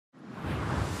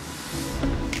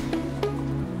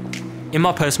In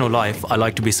my personal life, I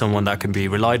like to be someone that can be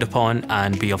relied upon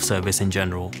and be of service in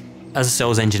general. As a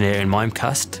sales engineer in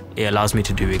Mimecast, it allows me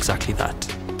to do exactly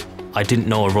that. I didn't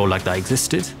know a role like that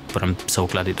existed, but I'm so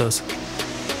glad it does.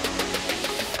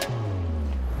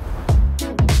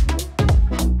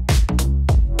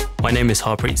 My name is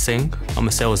Harpreet Singh. I'm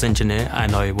a sales engineer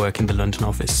and I work in the London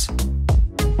office.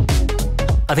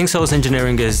 I think sales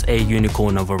engineering is a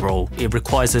unicorn of a role. It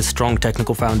requires a strong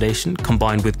technical foundation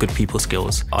combined with good people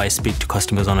skills. I speak to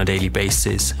customers on a daily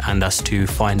basis, and that's to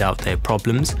find out their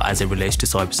problems as it relates to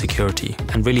cybersecurity.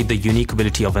 And really the unique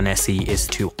ability of an SE is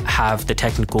to have the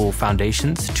technical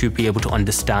foundations to be able to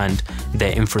understand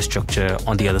their infrastructure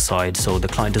on the other side, so the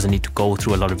client doesn't need to go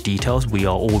through a lot of details. We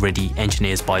are already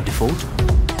engineers by default.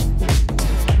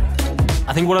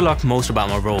 I think what I like most about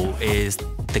my role is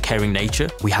the caring nature.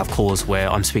 We have calls where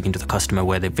I'm speaking to the customer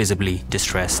where they're visibly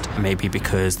distressed, maybe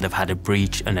because they've had a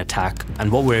breach, an attack.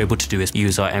 And what we're able to do is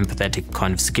use our empathetic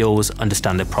kind of skills,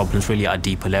 understand their problems really at a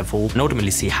deeper level, and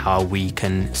ultimately see how we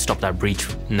can stop that breach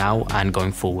now and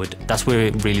going forward. That's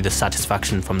where really the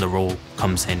satisfaction from the role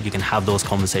comes in. You can have those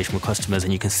conversations with customers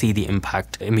and you can see the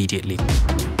impact immediately.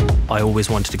 I always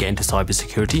wanted to get into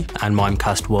cybersecurity, and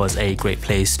Mimecast was a great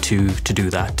place to do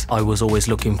that. I was always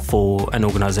looking for an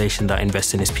organization that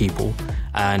invests in its people,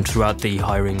 and throughout the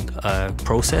hiring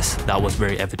process, that was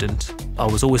very evident. I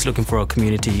was always looking for a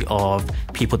community of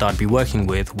people that I'd be working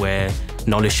with where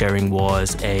knowledge sharing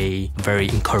was a very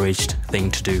encouraged thing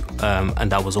to do.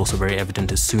 And that was also very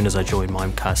evident as soon as I joined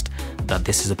Mimecast, that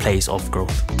this is a place of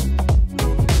growth.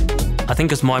 I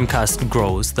think as Mimecast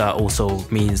grows, that also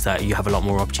means that you have a lot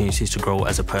more opportunities to grow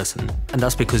as a person. And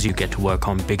that's because you get to work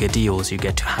on bigger deals, you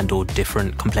get to handle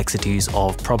different complexities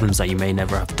of problems that you may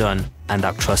never have done. And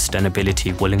that trust and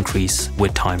ability will increase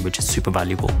with time, which is super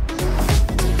valuable.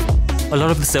 A lot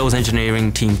of the sales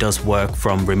engineering team does work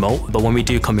from remote, but when we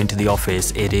do come into the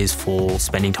office, it is for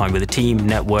spending time with the team,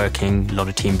 networking, a lot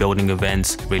of team building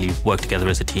events, really work together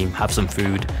as a team, have some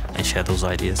food and share those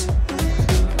ideas.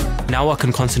 Now I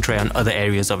can concentrate on other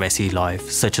areas of SE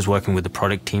life, such as working with the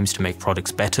product teams to make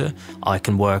products better. I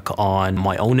can work on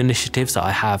my own initiatives that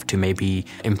I have to maybe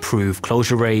improve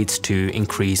closure rates, to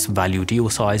increase value deal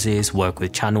sizes, work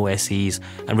with channel SEs,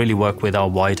 and really work with our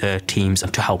wider teams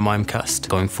to help Mimecast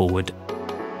going forward.